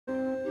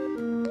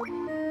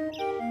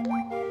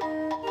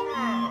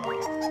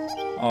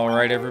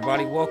Alright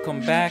everybody, welcome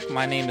back.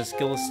 My name is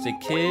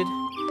Gillistic Kid.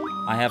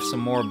 I have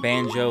some more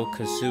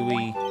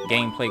Banjo-Kazooie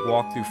gameplay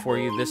walkthrough for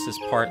you. This is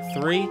part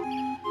 3,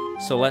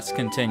 so let's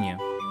continue.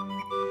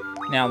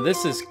 Now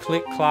this is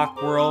Click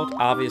Clock World.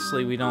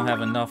 Obviously we don't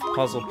have enough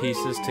puzzle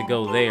pieces to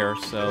go there,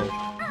 so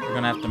we're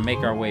gonna have to make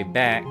our way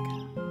back.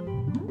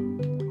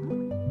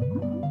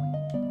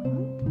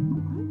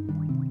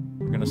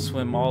 We're gonna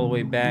swim all the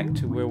way back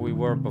to where we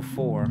were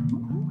before.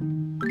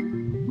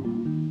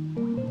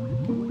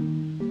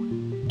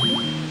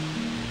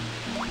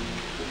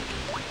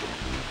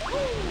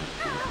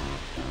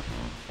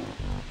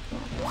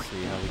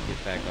 See how we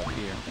get back up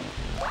here.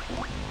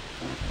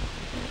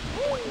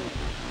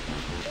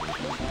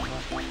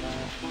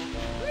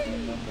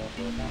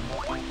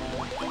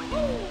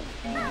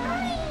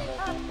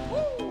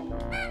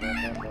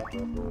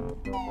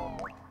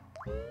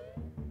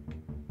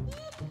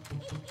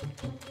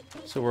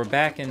 So we're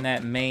back in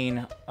that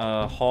main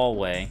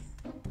hallway.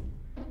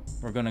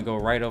 We're gonna go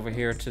right over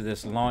here to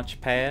this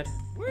launch pad.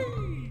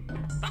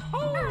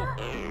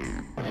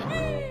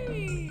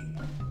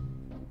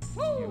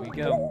 Here we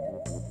go.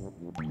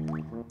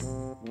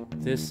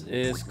 This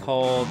is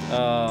called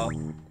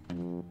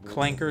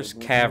Clanker's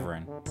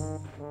Cavern.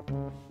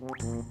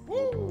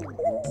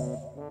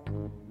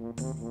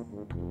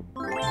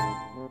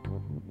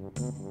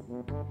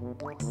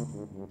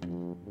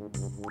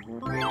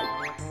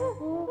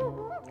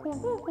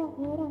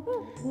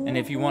 And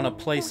if you want to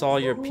place all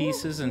your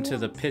pieces into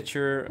the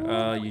pitcher,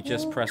 you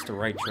just press the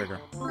right trigger.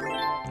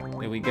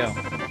 There we go.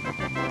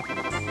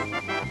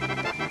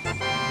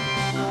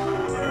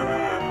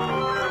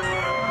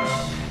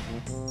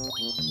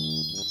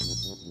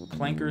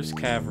 Clanker's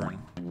Cavern.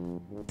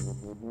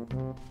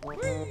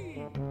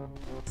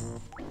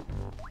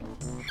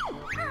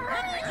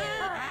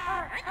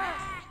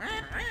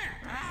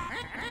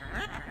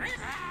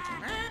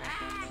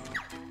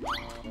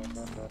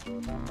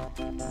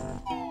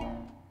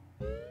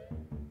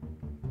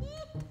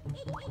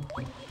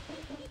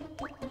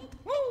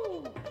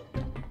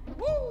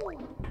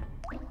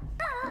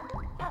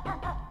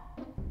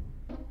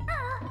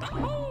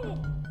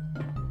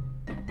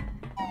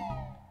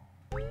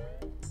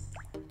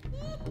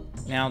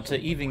 Now, to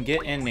even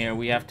get in there,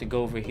 we have to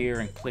go over here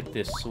and click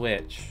this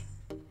switch,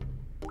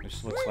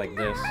 which looks like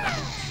this.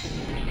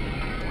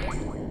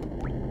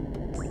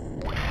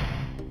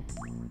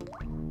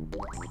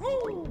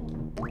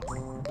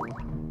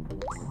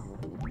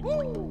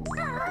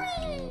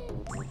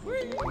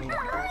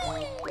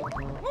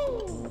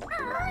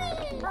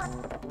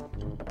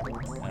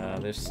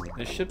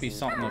 There should be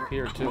something up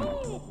here, too.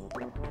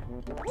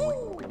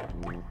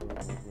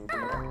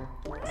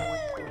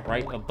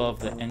 Right above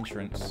the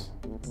entrance.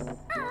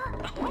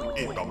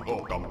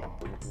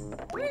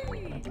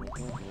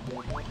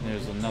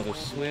 There's another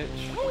switch.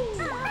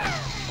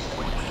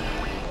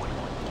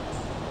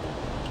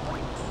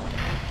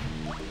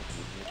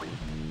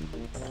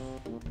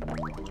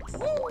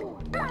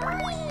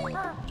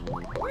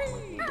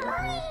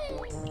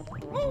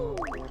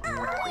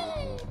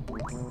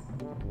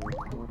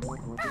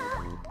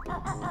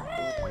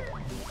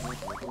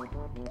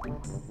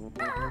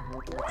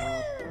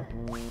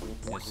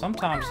 Yeah,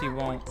 sometimes he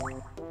won't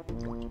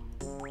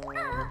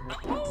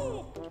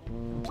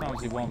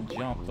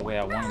jump the way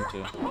I want him to.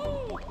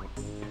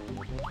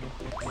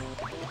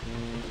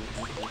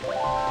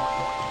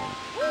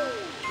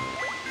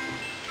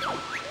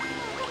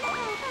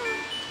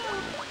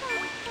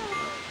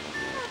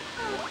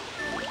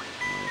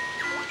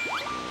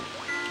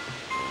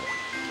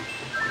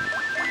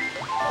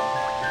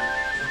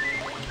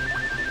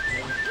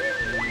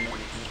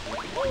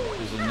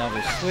 There's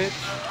another switch.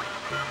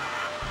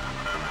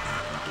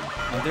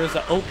 And there's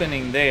an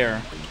opening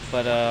there,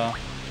 but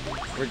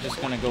we're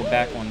just gonna go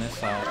back on this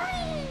side.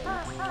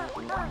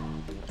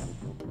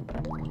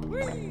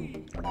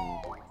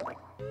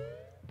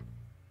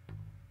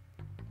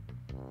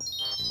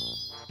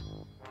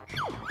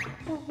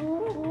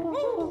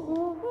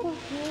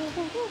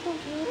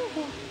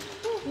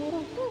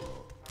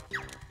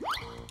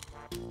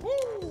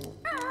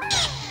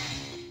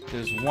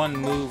 There's one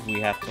move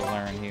we have to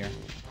learn here.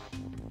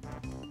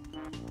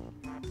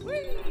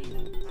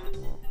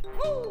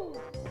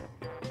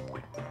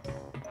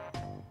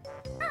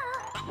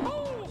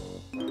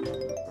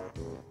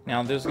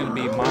 Now there's going to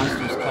be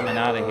monsters coming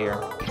out of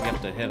here. You have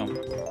to hit them.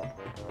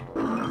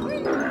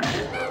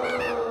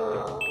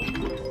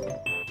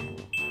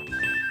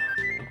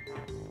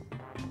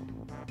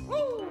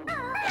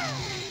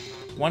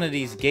 One of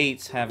these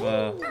gates have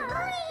a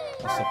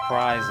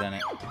surprise in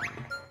it.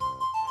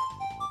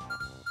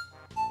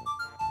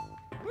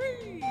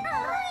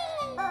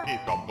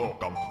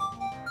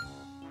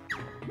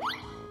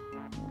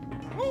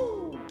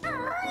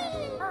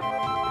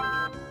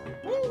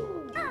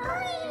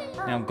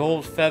 Now,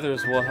 gold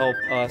feathers will help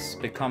us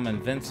become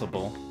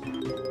invincible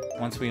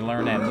once we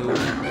learn that move.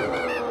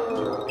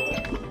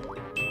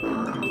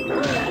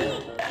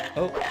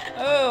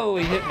 Oh,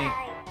 he hit me.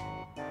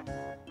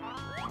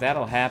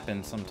 That'll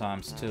happen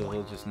sometimes too.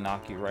 He'll just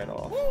knock you right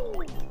off.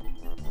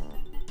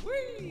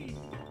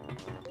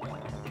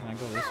 Can I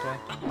go this way?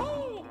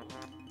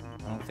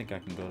 I don't think I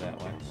can go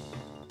that way.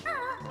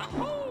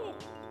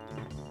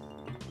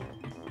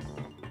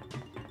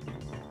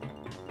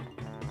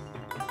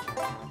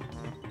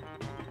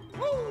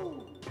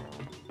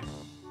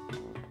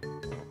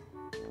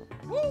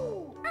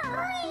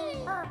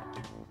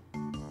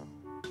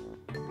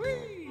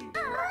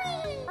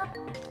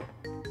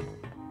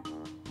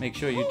 Make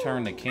sure you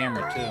turn the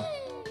camera too.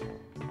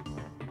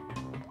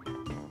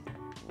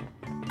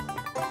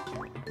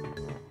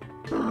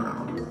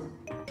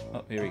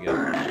 Oh, here we go.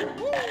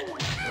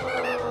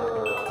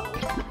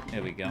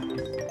 There we go.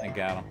 I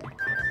got him.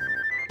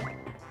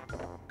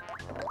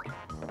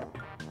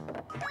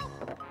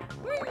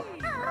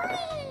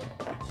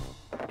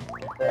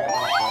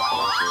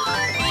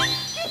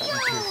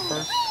 That's your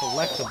first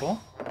collectible.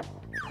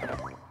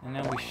 And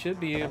then we should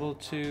be able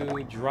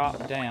to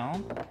drop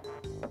down.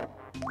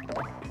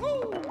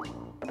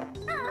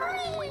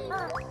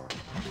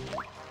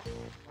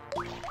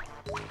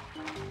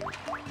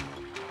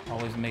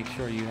 Always make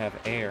sure you have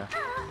air.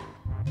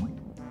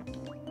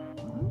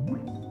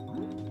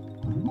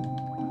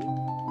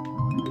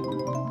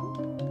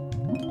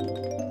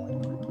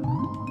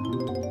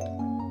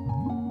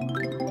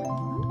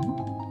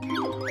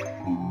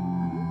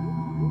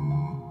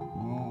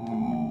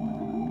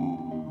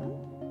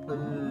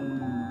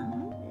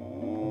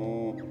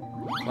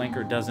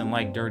 Clanker doesn't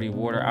like dirty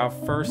water. Our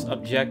first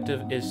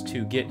objective is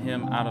to get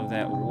him out of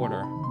that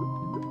water.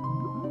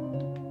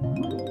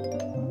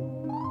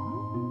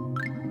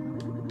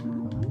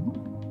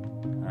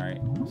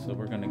 So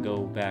we're gonna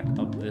go back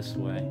up this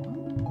way.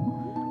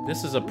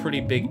 This is a pretty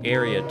big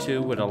area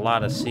too with a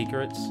lot of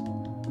secrets.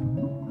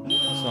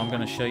 So I'm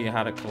gonna show you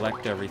how to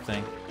collect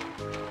everything.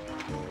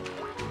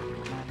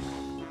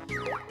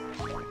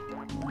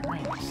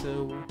 Alright,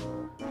 so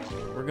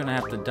we're gonna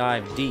have to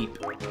dive deep.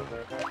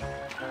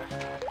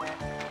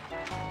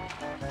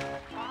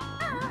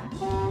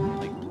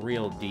 Like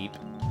real deep.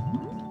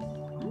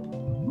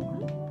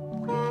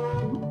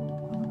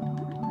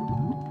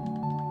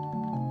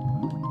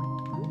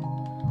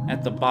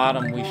 At the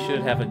bottom, we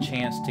should have a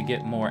chance to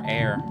get more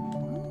air.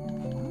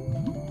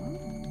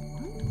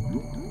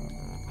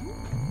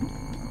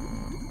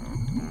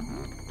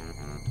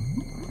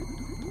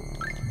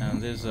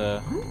 And there's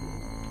a,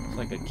 it's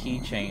like a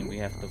keychain we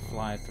have to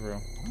fly through.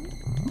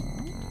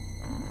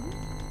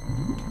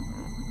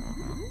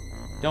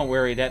 Don't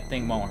worry, that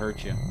thing won't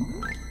hurt you.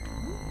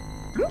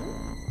 But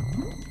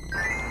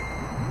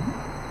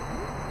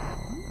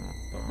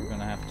we're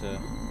gonna have to...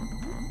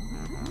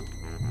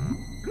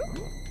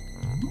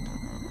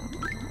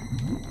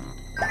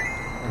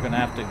 We're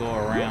gonna have to go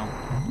around.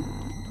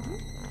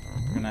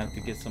 We're gonna have to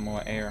get some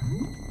more air.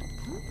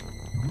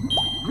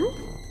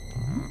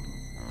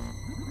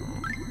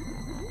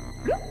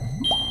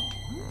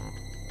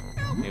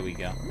 Here we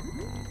go.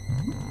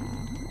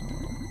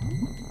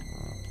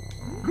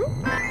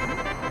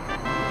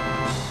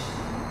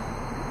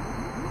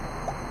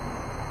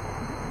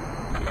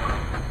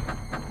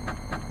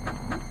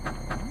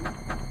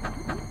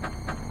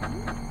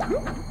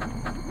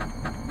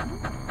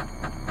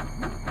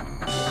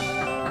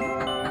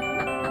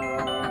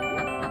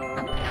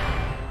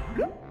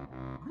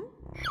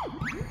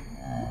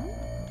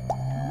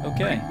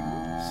 Okay,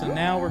 so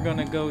now we're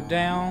gonna go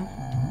down.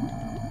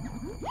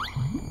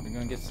 We're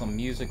gonna get some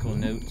musical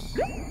notes.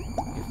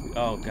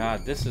 Oh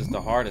god, this is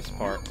the hardest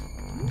part.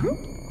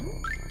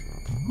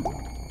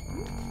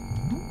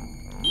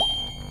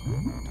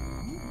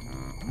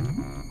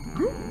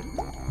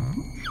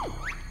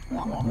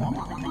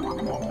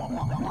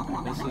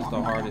 This is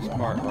the hardest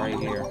part right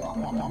here.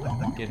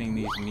 Getting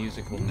these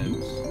musical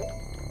notes.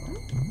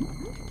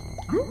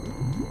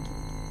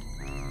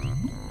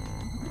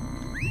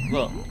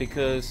 Look,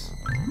 because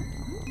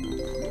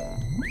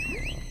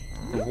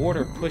the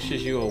water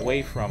pushes you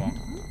away from them.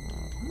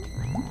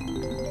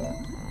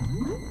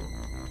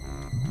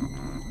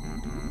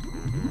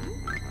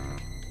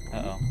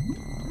 Uh-oh.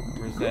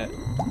 Where's that?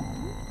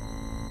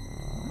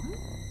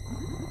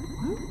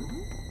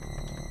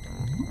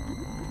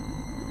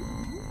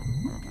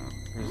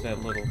 Where's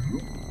that little...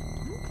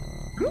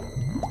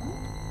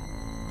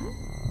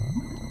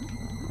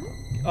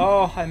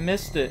 Oh, I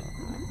missed it.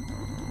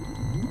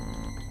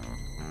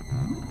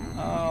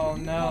 Oh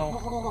no.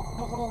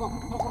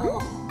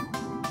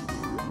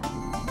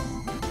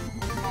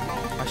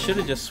 I should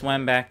have just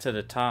swam back to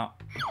the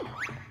top.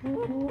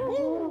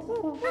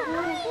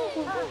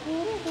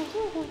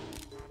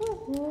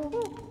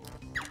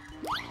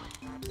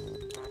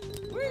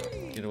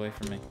 Get away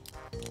from me.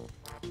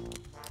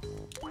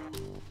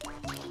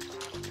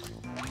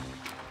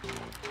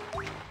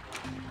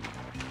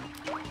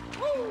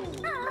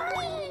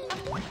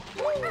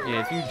 Yeah,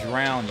 if you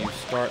drown, you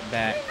start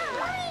back.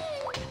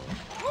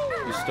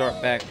 You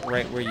start back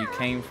right where you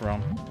came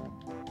from.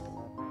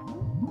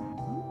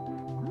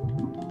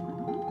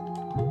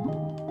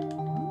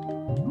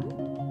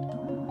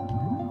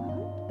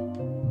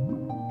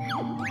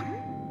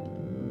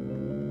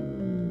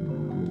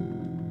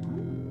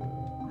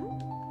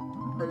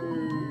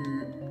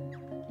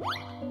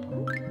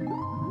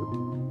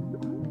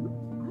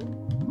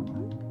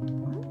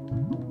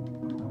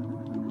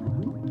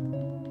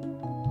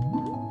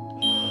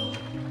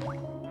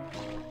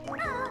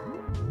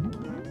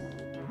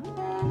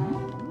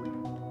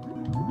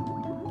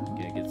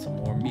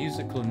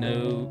 musical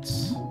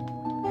notes.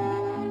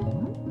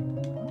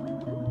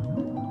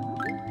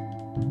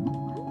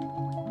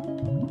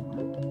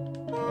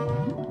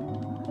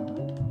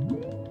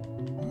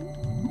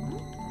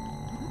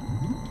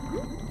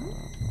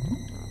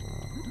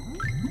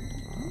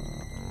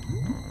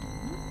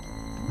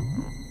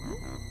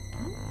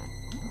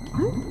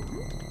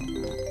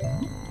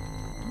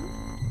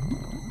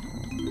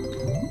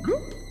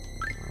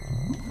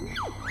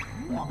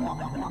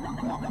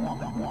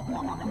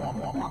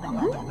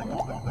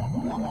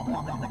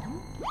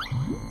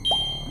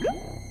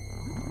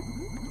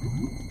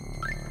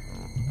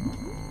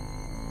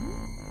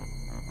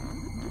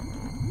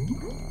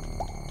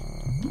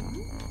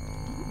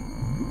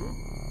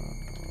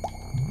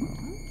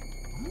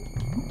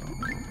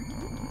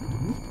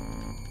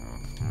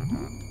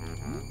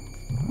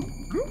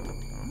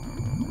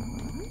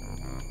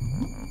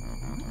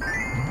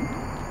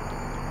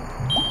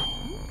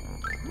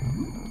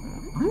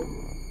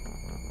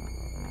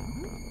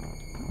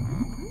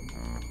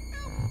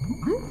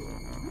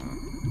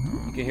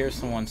 You can hear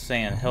someone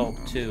saying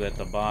help too at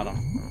the bottom.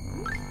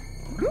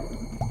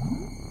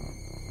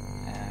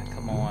 Ah,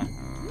 come on.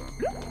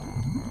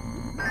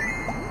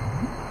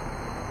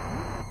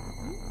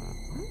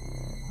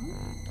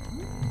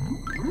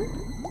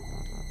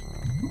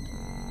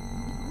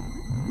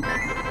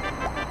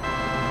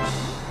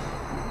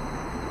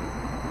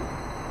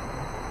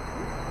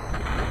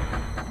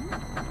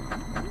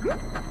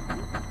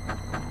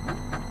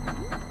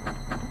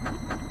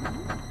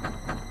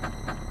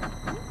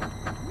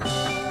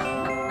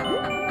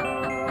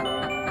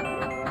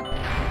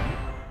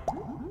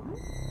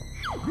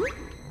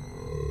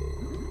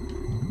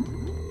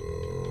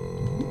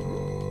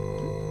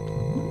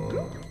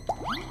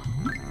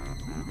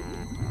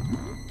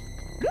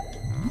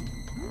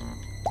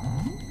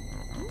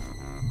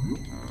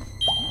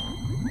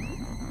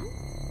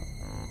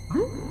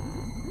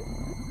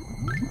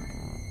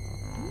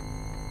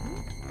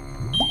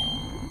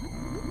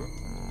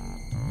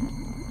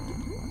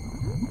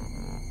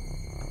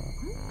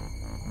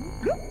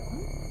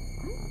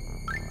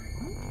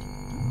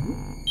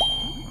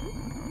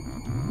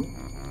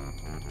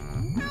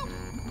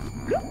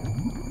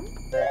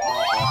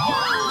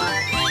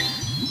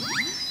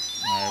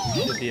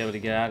 Be able to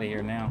get out of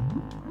here now.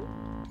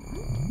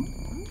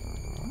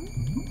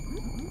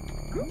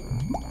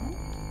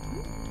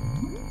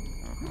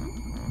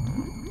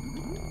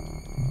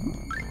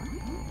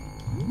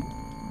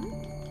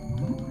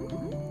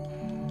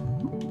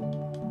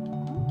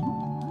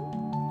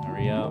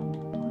 Hurry up.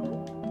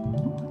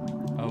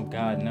 Oh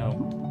God, no.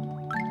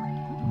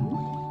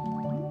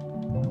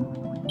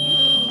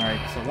 Alright,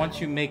 so once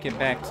you make it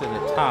back to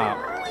the top,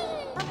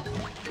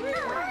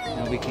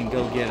 now we can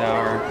go get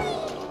our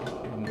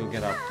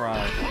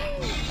prize.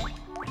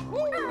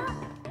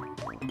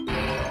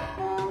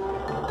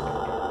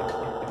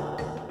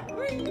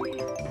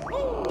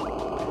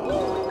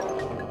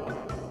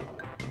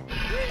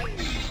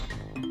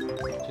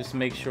 Just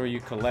make sure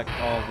you collect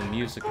all the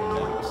musical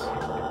notes.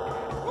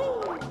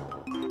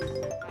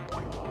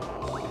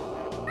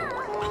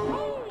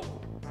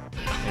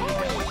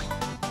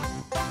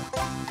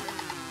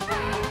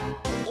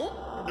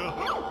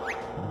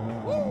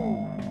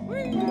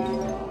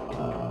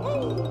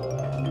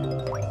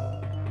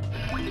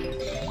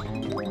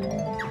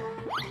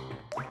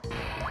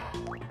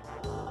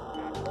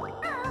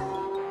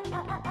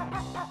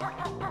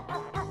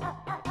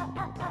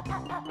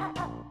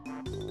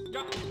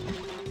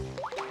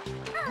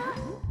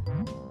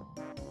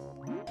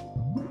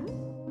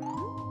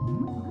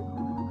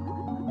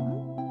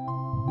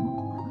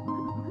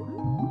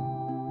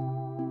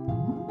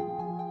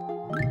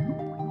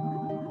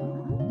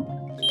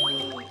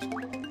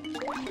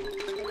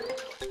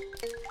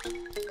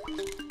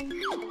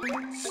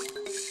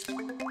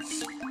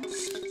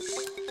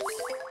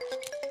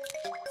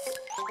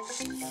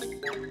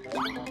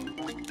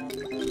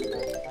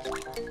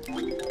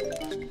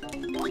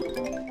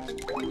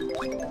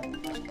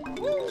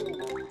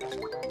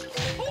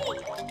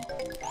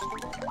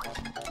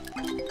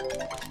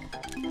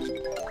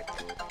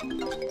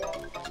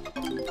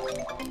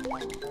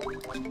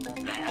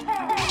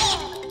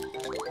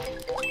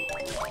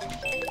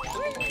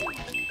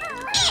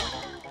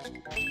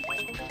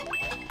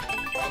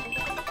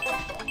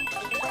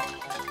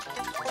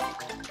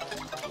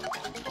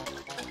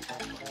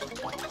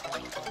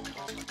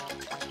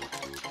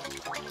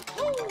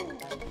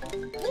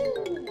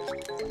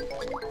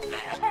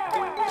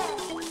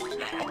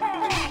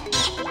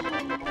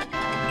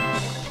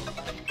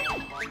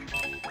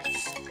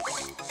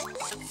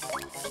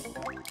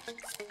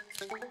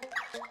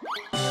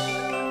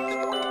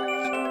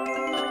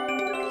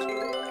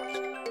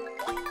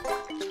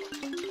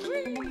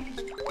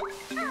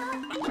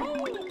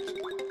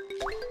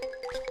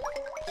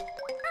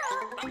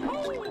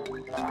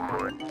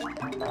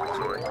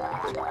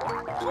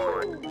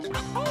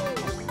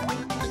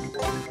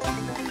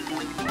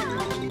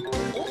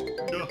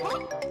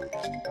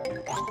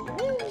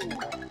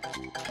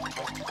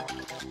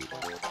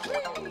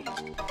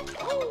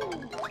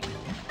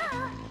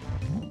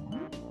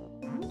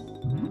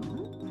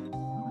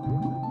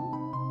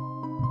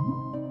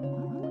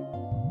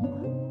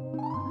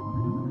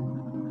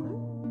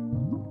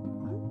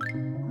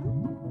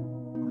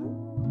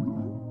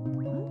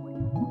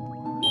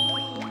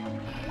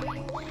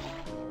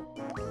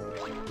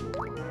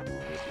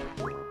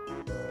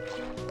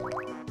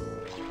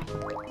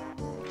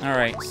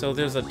 Alright, so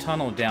there's a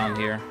tunnel down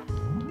here.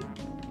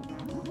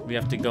 We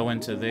have to go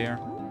into there.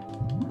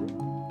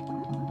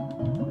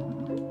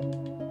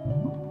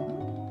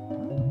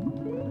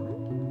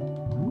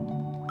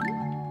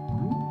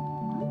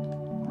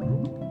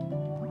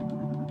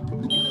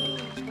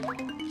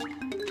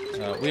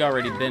 We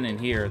already been in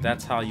here.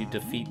 That's how you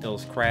defeat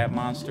those crab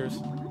monsters.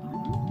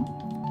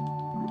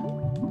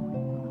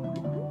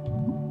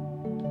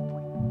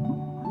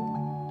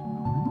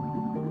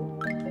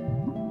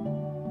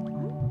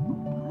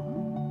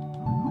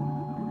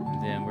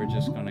 And then we're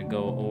just gonna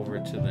go over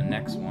to the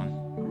next one,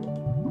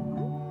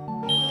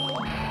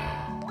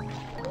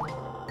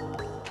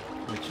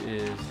 which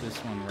is this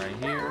one right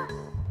here.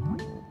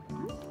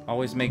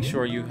 Always make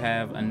sure you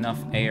have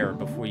enough air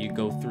before you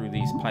go through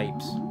these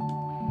pipes.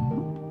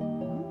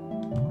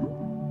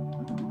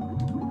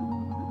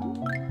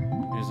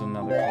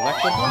 Another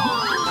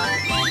collectible.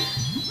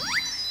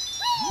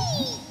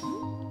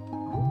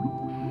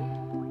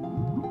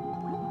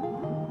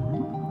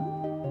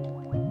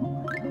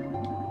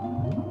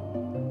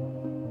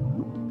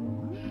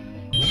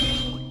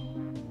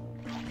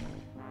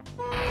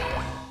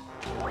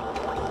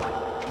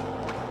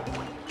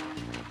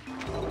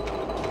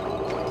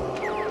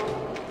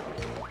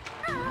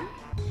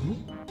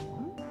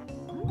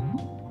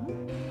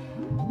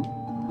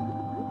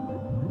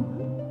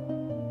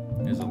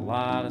 There's a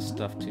lot of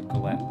stuff to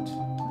collect.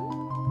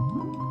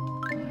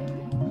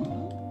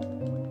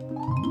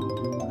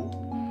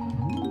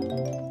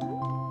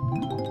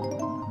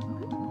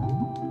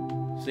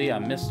 See, I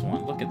missed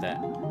one. Look at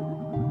that.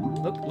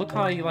 Look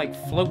how he like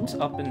floats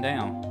up and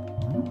down.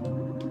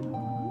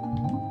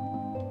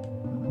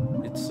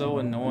 It's so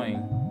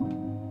annoying.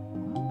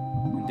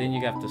 And then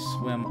you have to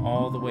swim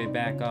all the way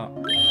back up.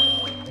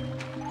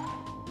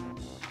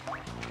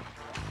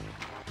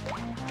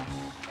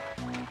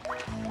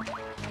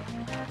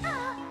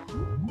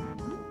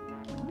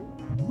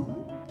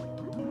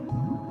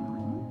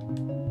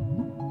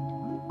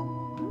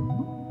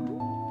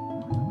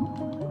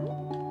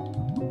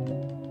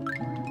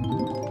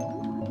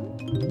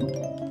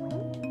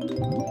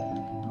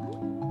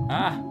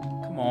 Ah,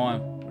 come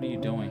on. What are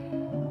you doing?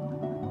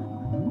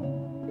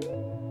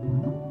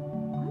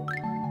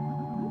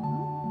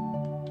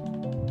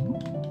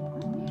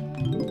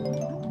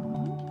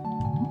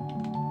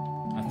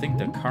 I think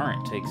the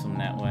current takes them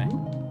that way.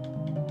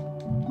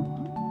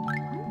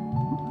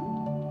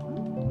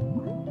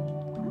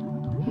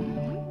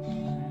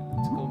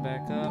 Let's go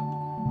back up.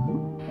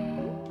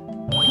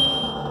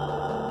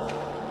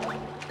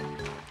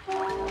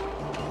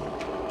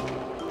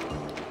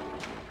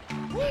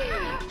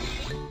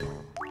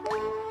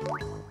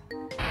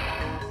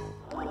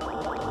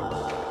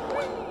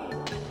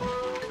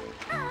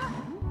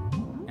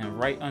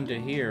 Right under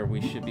here, we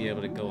should be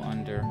able to go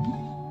under.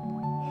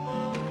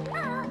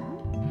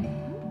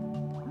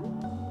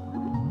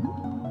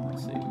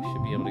 Let's see, we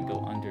should be able to go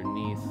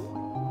underneath.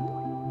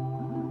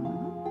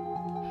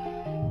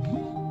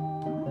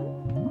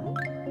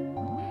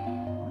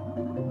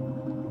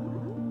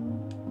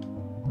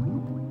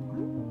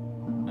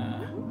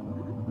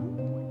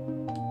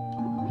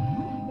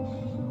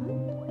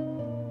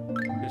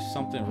 There's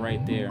something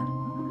right there,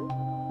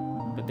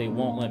 but they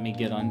won't let me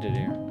get under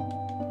there.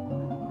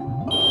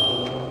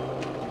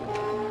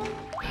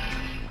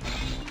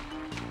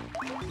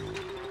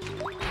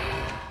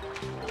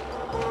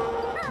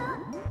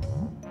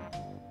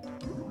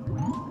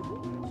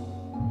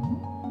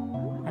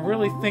 I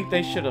really think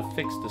they should have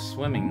fixed the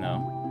swimming,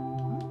 though.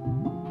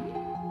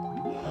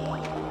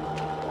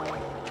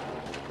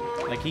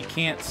 Like, he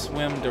can't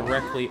swim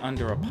directly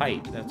under a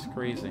pipe. That's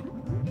crazy.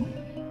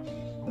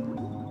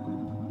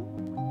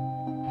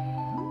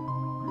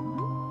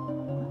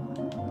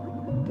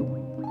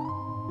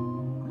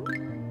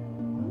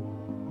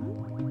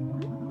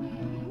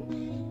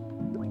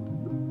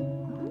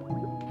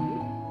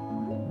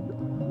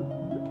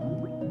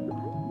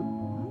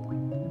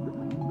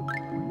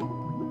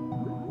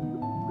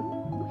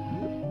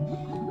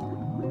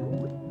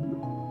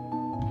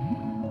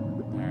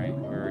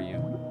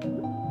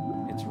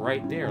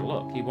 Right there,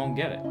 look, he won't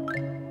get it.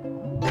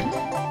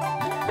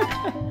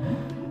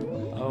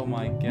 Oh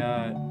my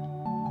god.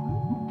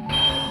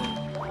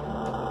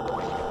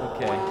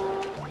 Okay.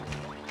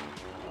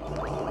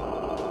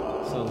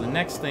 So the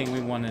next thing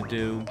we want to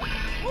do,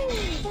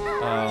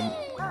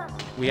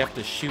 we have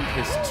to shoot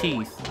his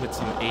teeth with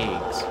some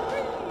eggs.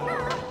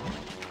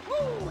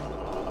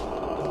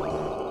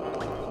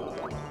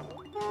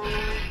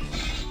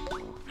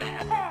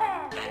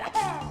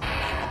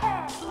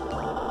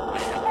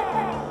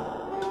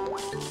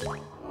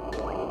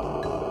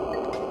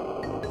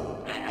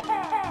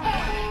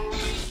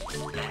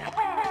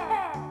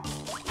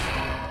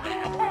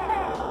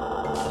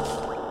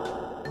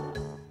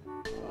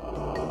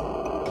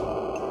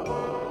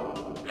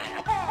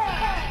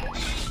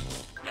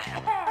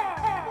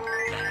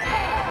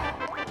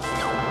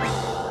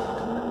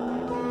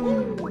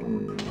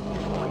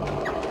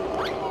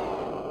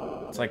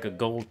 Like a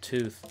gold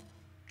tooth.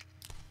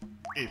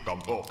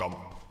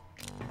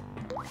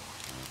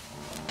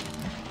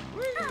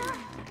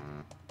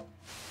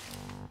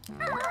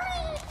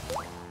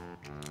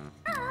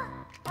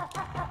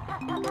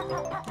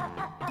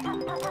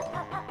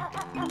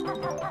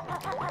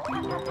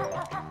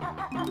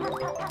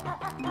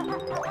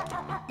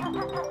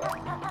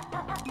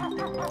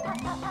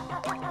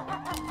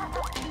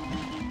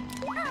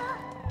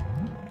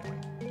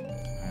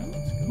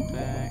 let's go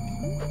back.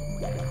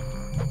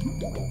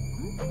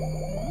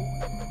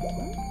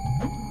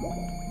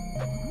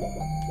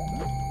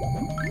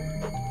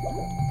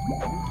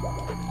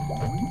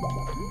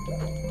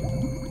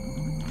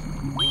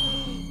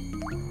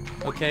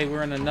 Okay,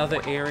 we're in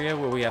another area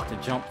where we have to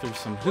jump through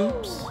some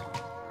hoops.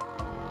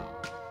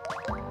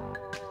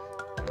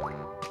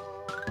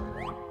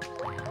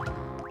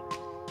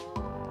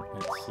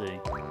 Let's see.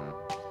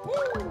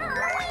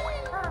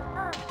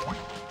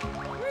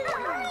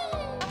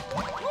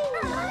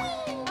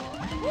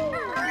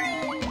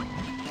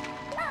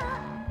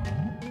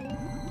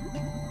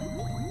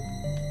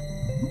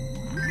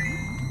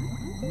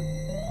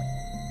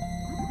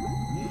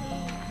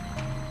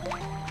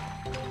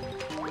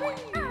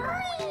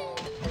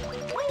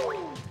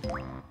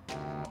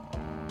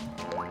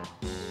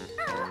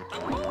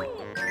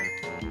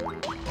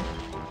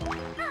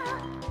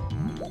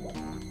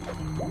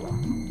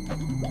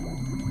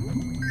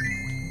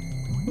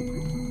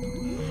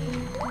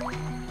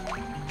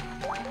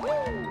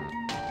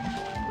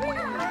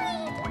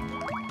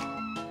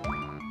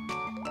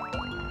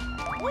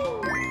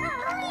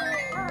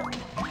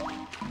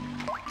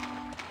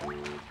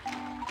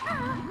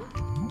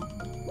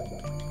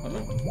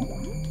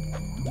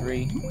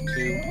 Three,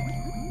 two.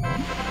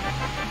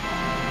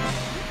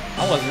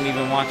 I wasn't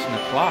even watching the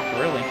clock,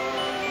 really.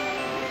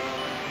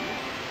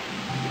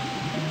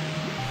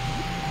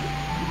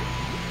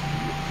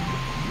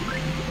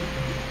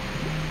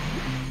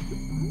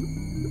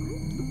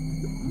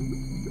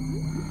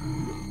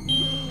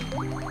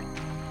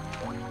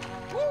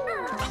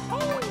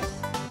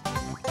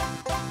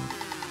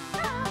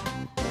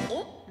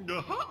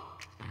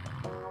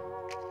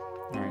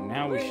 Alright,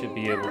 now we should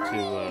be able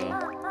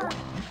to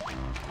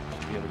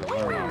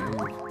learn our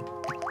move.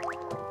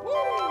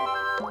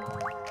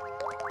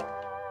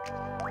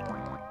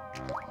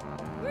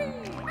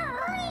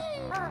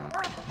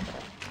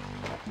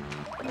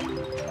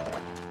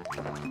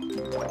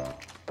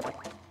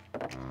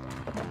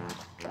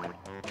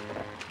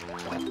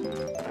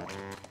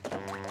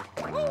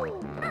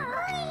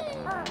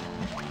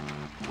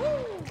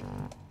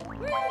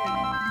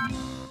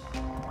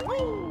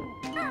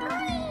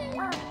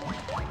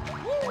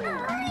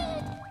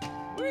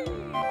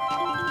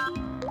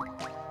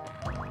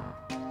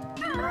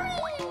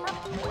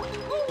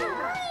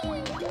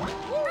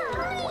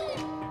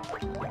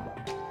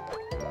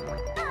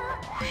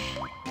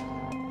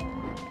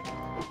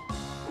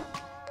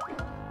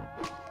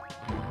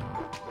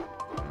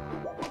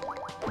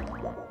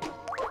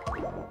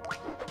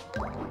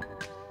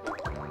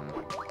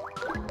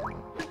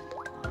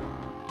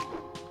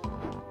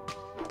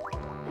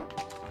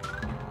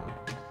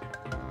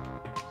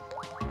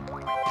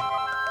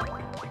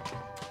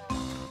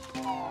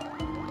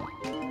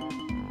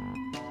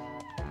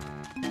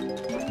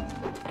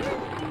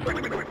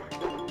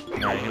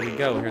 Alright, here we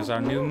go. Here's our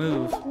new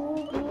move.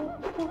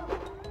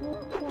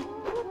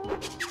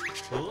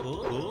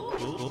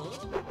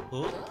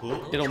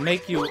 It'll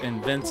make you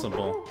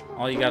invincible.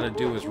 All you gotta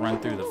do is run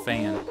through the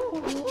fan.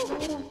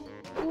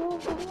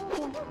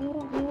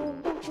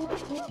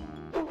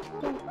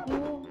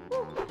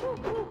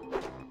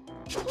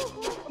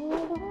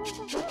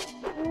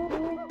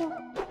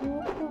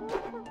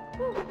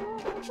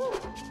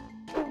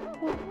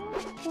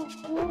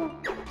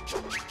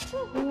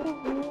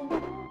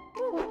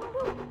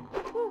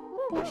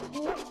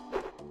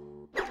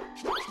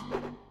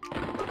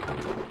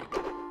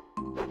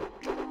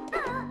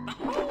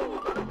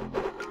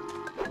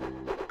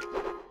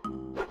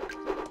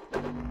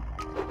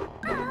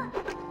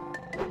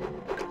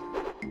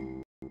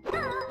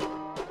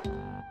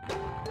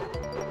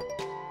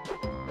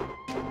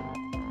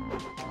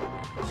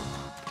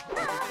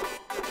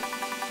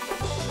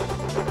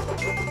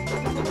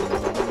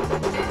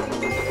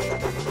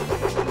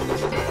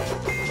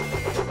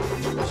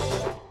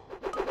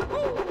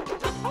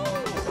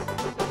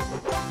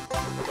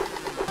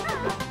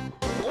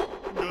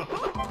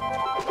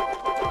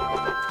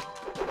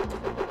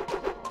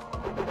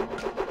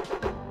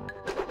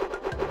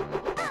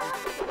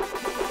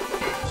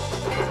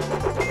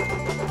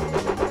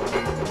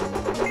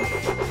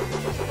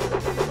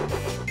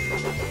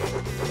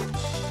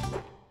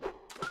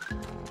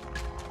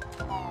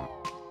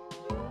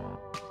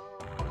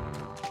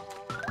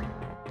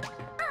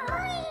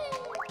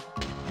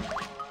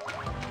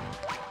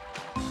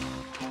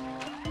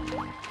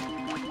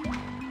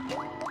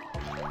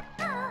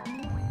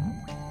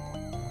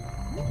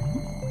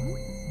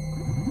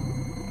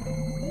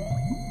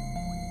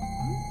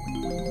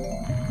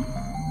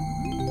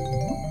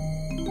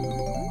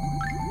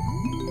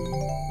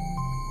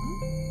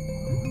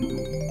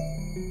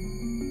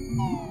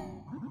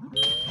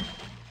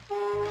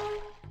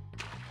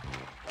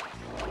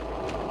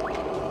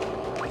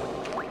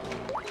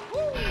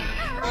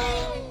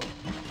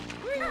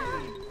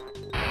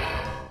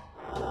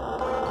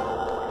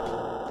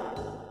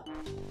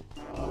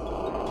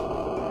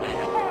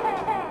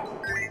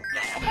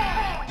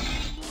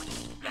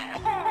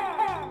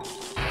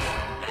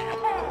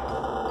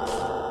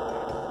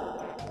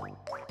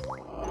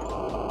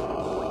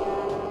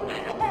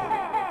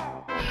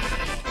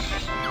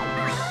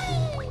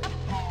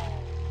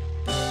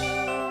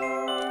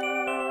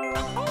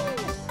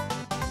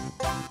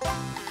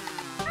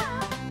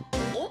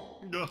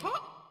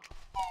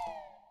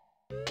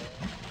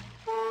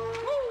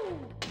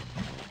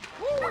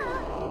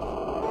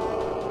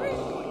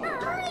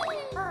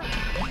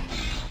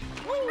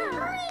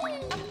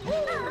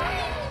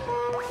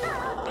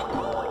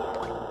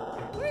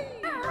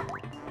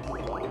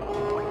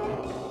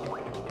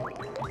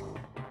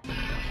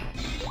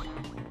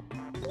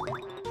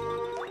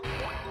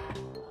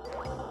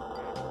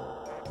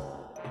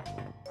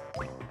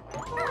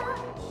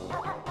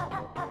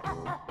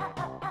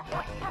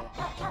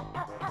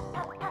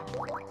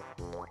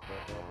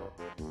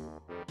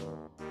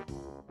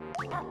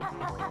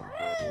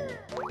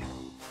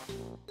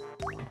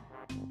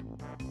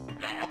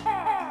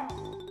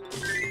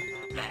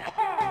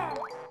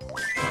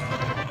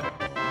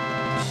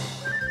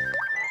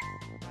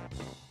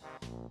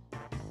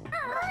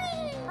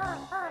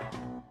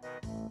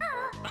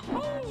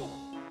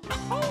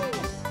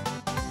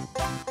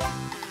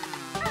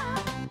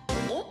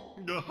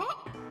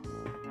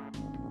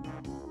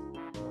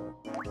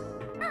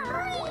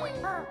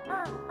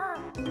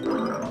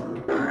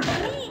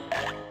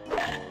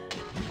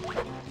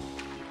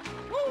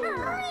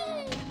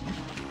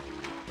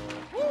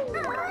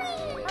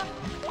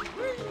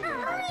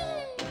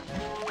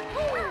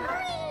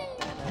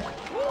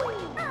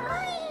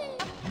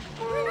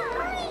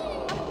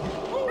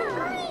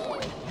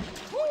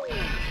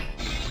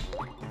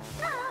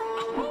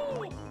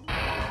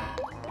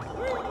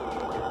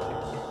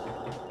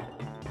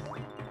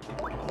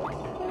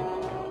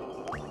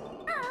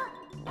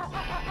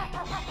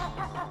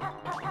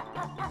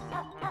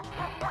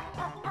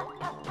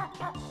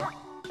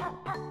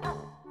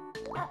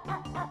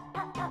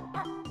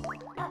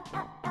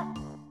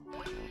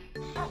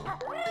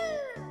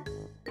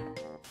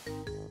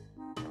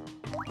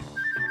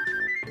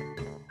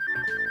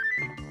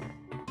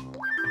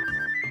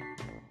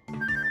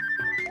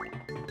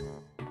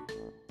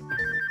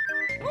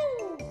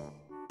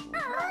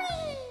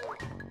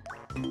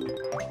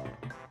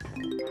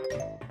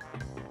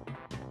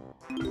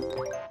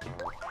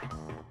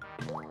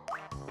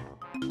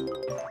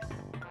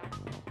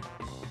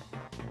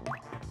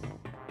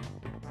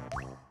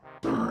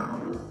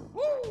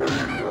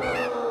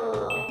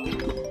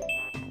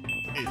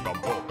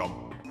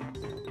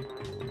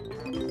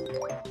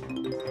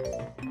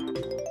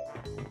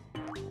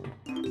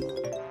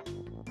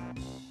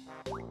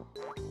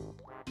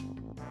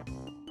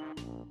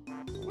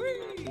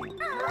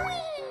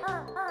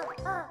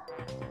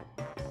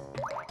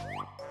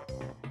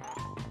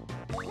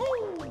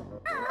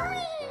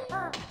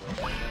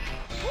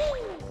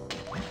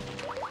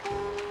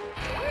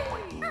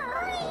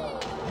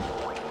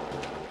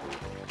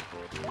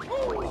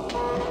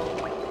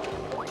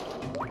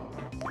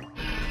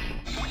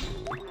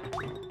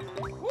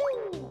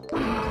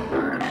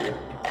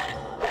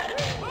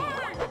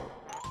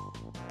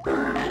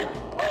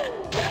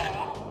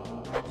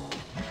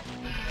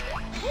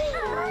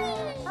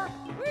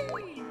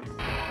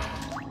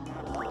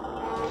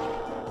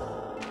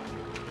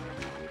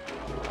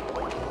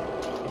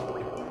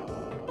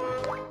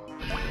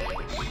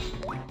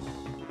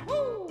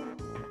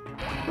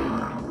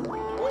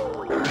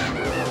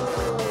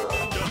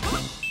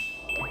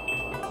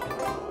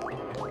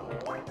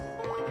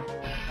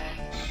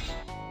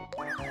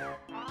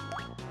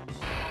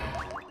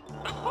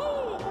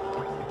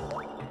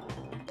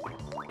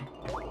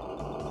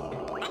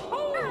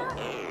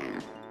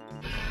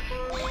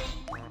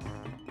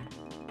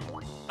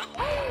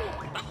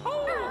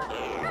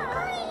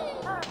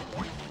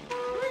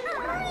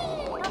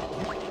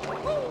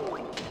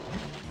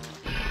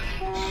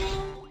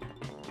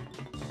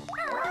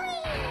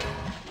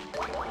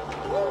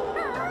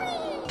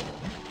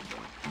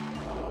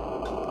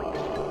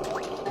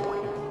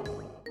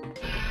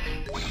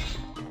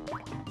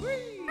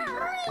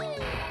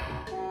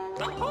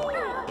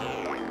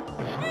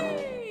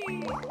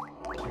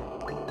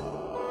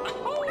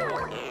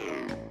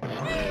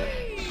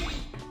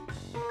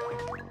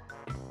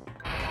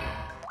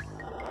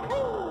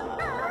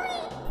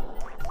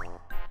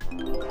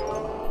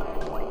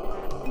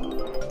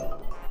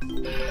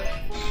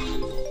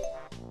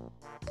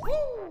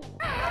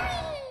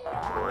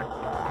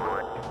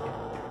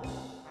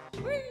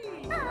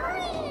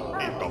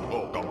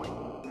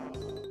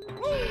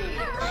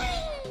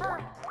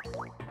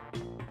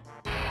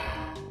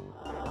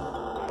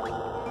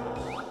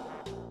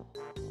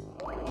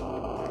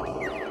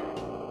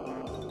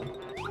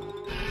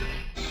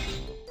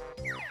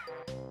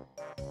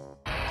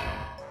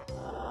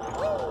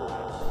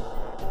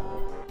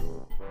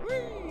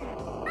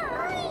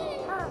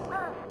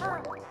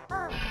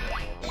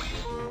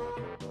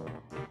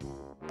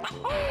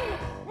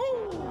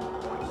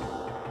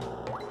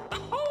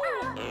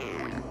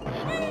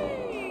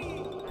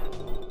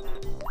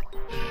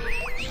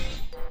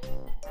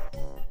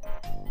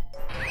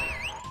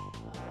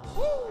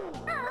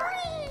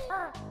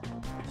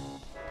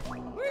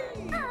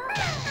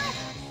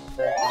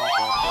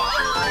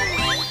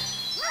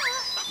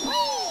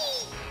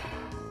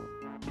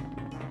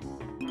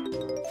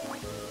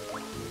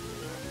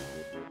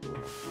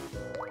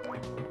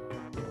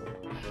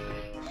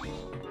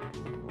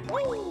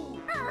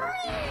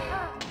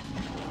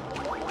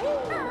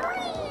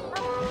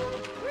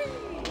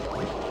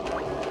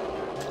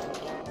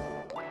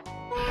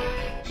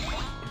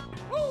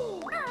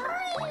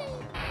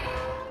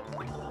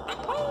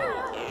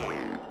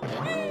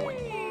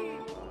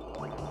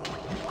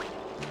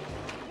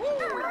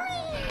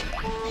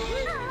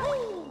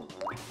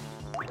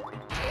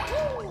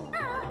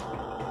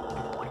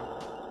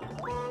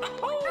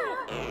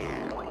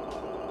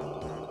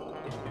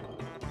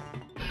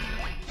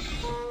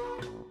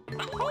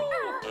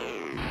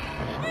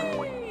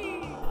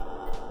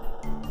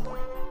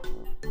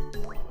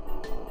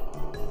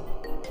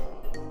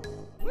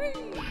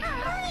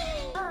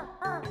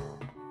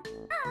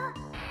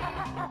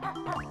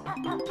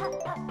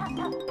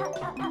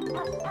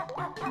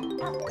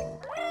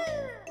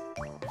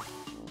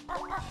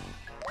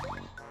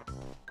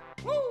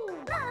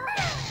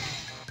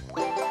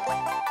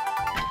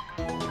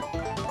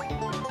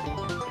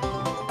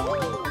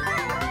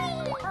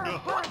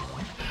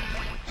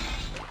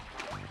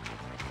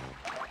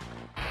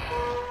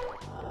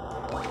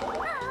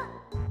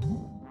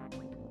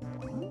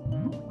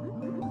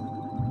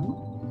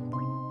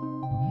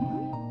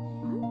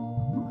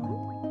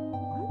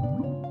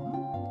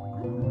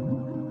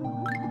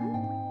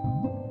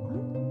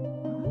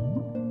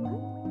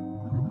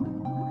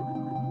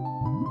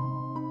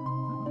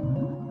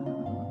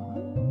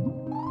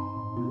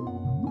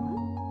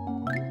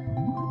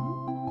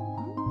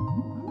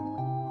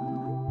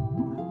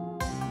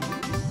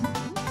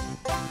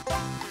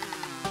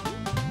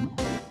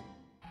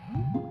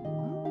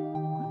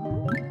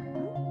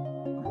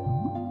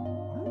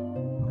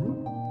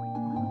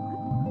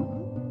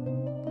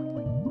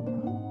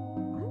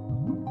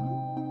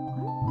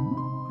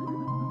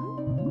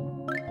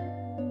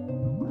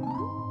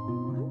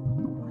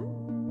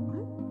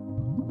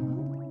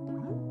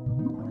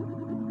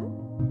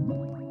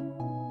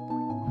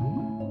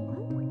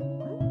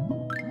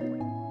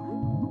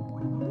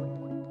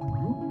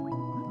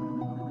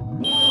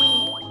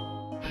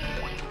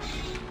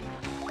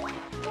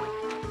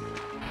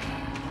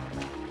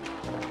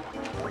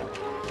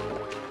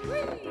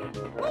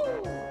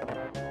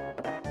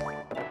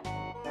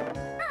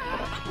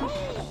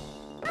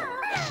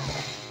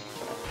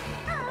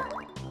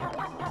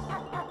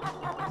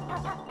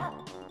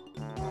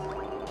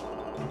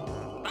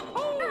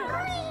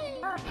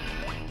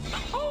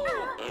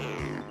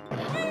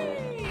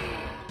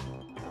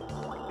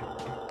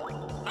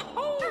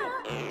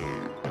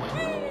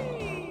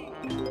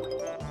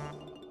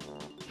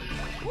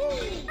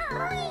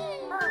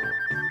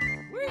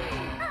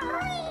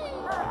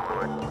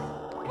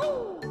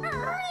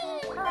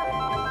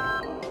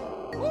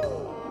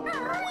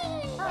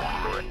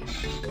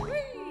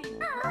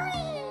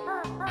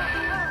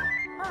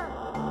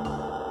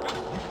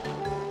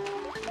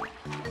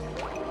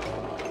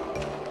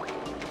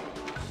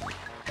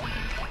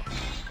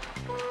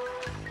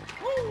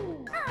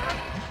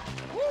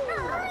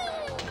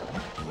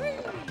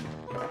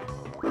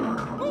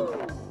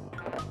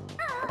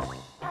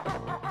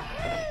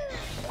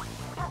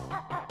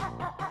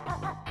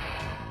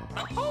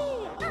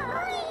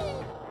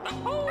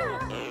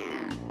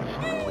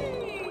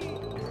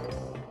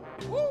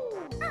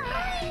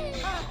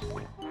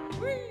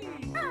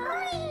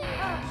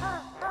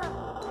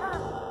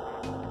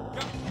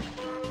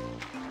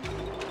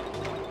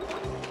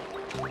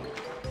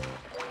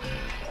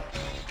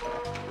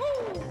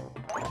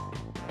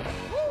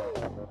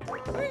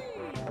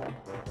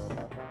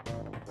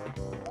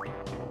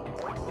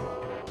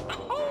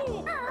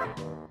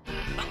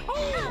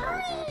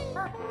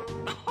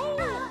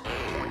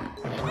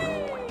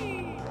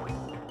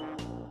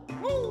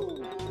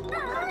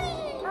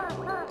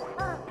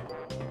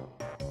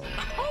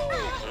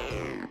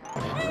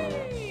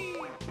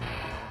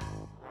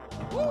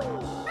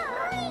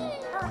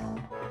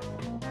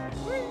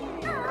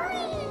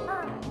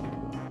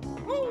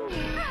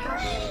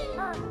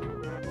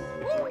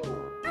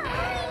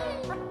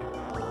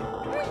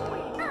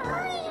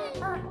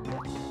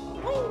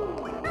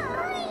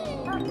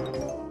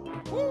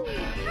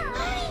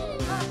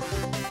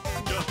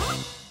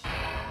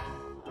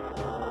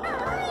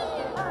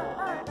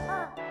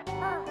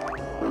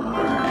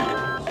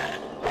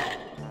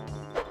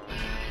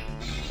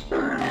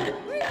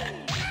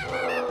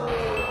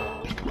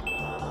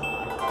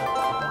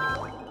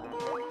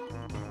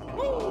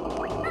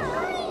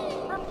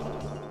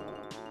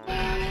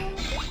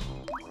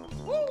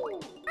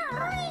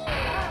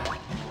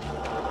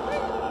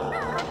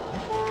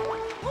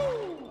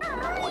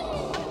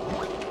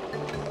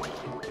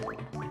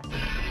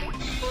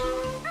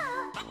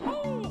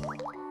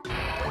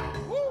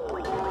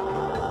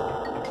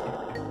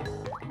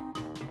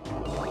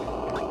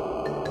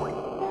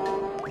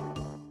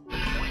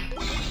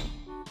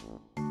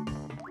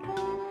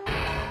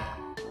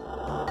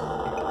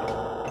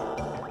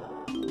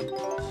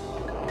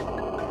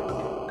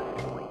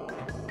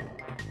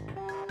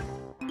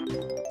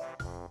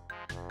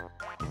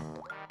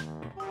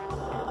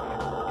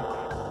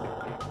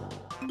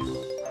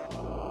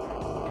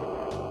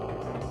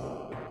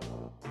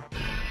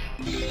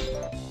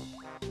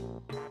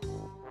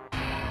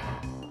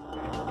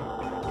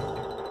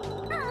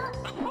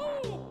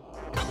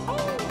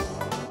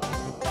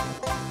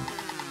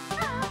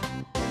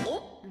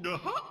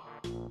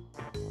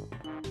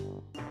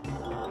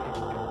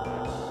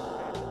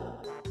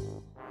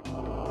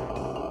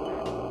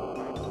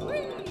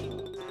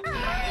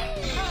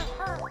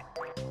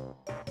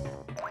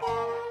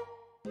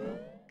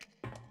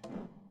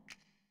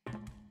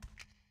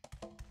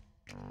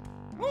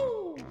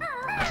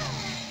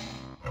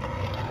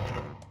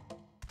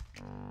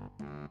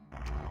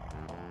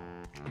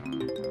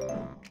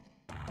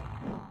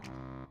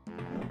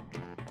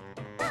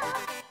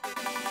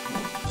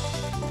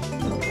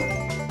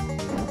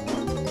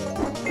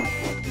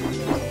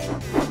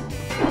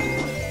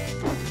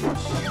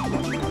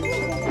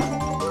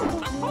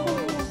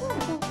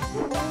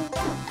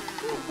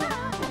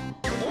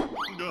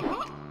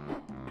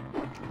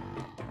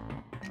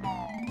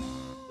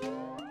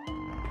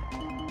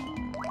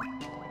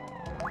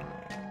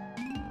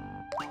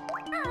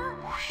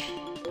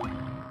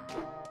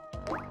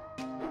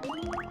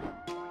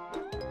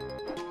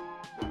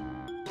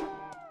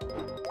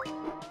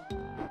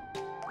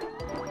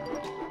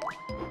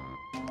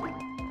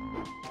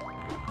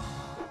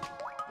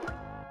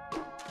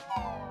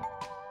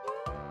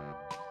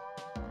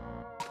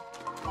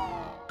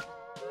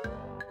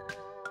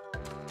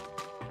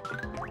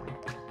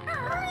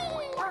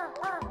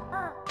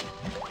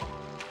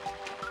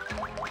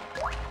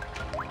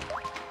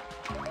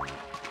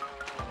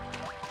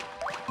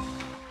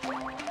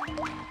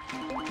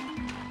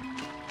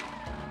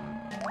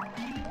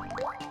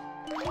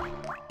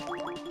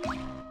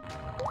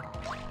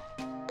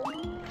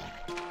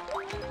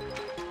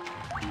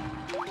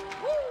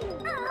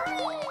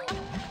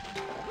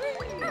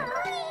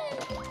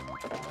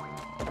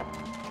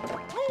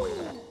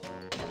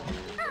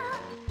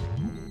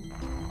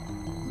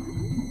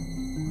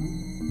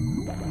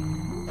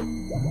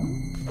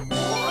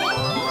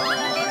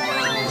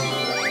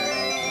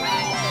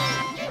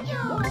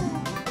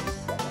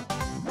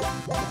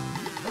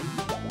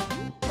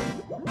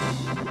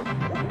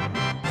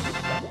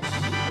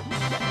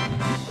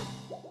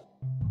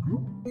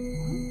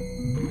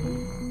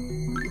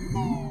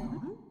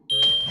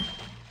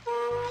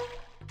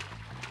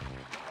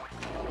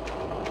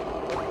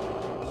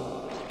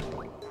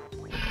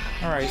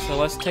 Alright, so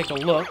let's take a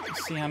look,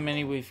 see how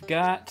many we've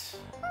got.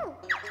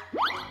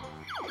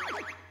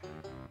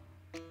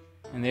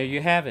 And there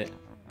you have it.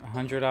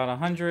 100 out of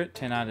 100,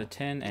 10 out of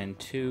 10, and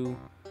 2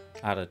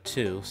 out of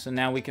 2. So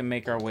now we can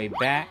make our way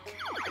back.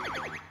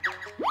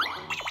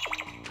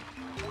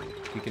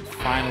 We can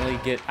finally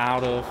get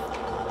out of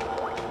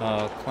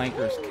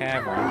Clanker's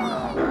Cavern.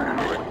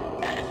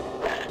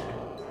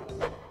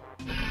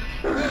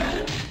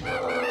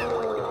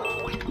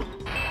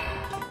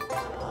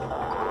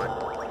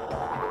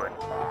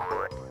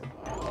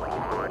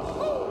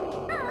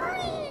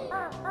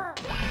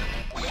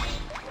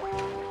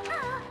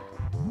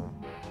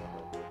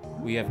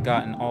 We have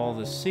gotten all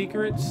the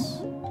secrets,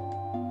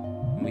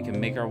 and we can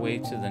make our way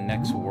to the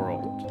next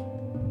world.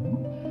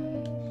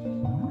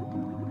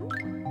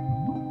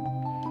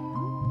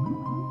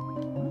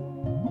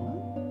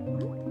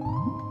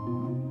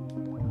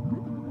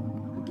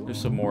 There's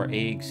some more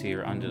eggs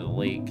here under the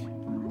lake.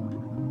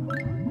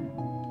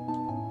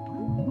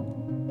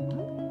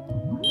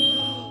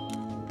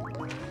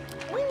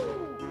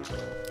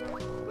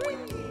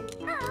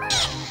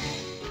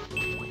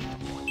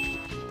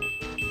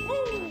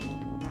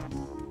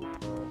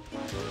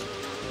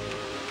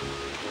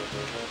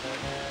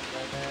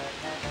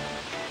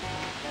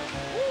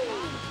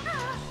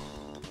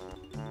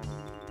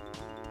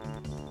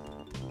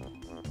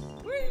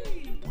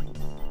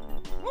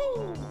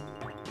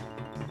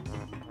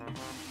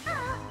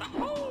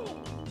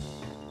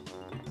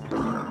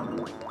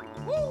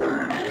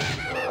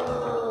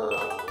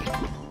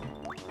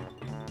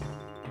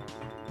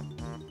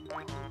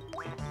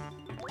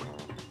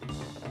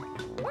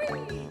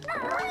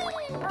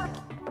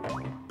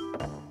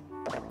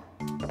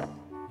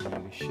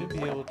 And we should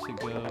be able to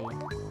go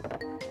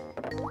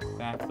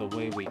back the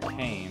way we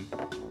came.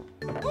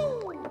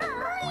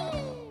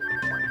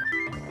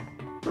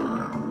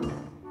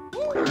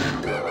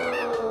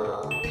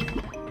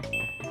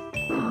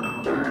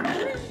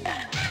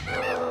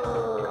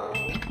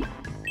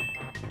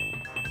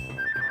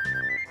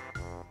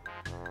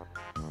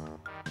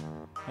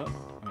 Oh,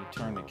 let me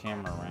turn the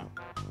camera around.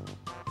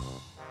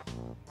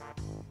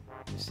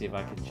 Let's see if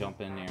I can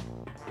jump in there.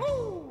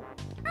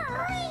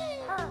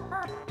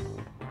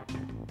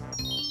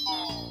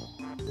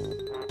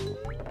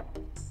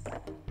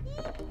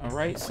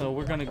 Alright, so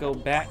we're gonna go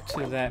back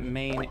to that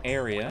main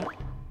area.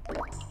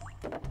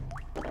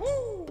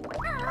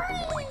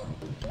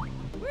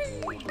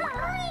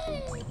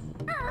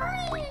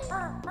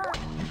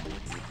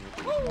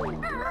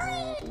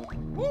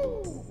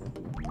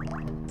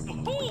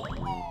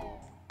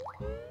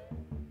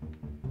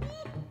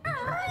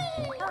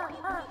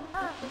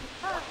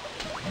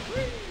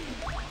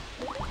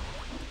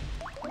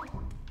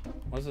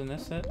 Wasn't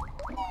this it?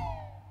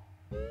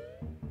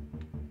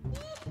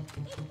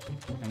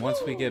 And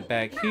once we get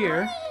back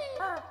here,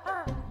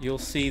 you'll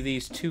see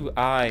these two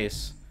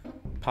eyes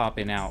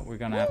popping out. We're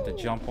gonna have to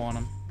jump on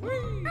them.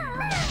 We've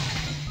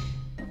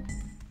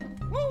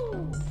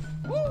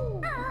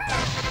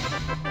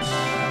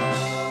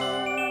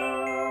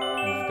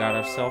got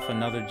ourselves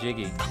another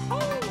Jiggy.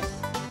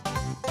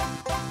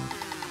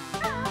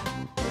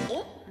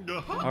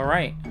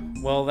 Alright,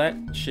 well that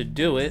should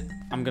do it.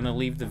 I'm gonna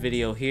leave the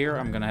video here.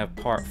 I'm gonna have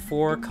part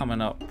 4 coming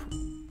up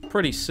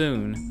pretty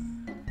soon.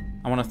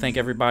 I want to thank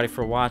everybody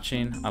for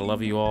watching. I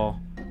love you all,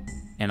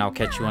 and I'll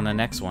catch you on the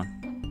next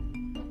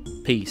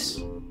one. Peace.